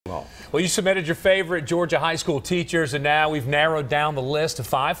Well, you submitted your favorite Georgia high school teachers, and now we've narrowed down the list of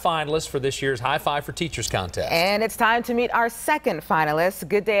 5 finalists for this year's High Five for Teachers contest. And it's time to meet our second finalist.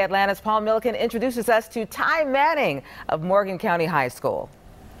 Good Day Atlanta's Paul Milliken introduces us to Ty Manning of Morgan County High School.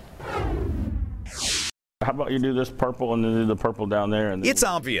 How about you do this purple and then do the purple down there? And it's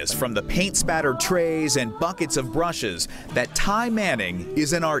obvious from the paint-spattered trays and buckets of brushes that Ty Manning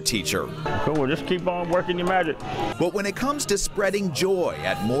is an art teacher. Cool, well, just keep on working your magic. But when it comes to spreading joy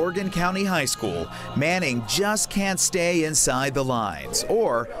at Morgan County High School, Manning just can't stay inside the lines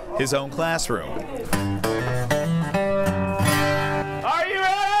or his own classroom. Are you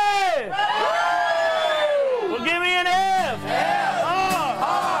ready? Well, give me an F.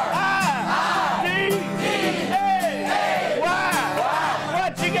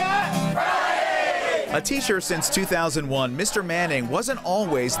 A teacher since 2001, Mr. Manning wasn't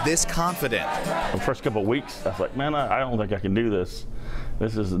always this confident. The first couple of weeks, I was like, man, I don't think I can do this.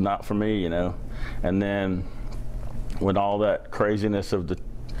 This is not for me, you know. And then when all that craziness of the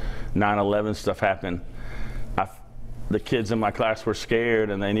 9/11 stuff happened, the kids in my class were scared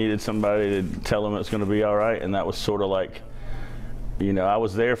and they needed somebody to tell them it's going to be all right. And that was sort of like, you know, I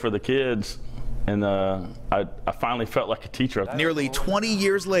was there for the kids. And I finally felt like a teacher. Nearly 20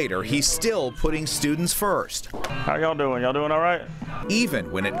 years later, he's still putting students first. How y'all doing? Y'all doing all right?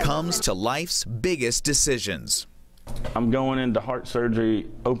 Even when it comes to life's biggest decisions. I'm going into heart surgery,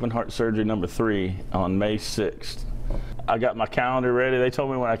 open heart surgery number 3 on May 6th. I got my calendar ready. They told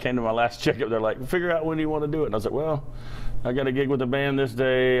me when I came to my last checkup, they're like, figure out when you want to do it. And I was like, well, I got a gig with the band this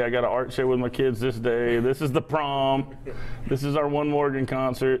day. I got an art show with my kids this day. This is the prom. This is our One Morgan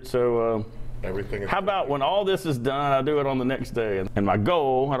concert. So. How about when all this is done, I do it on the next day? And my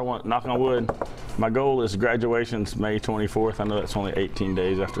goal, I don't want to knock on wood, my goal is graduation's May 24th. I know that's only 18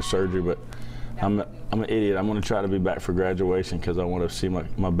 days after surgery, but I'm an idiot. I'm going to try to be back for graduation because I want to see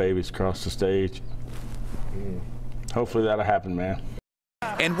my babies cross the stage. Hopefully that'll happen, man.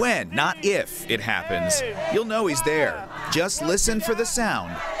 And when, not if, it happens, you'll know he's there. Just listen for the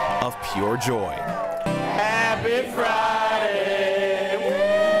sound of pure joy. Happy Friday!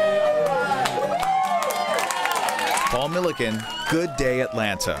 Paul Milliken, Good Day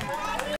Atlanta.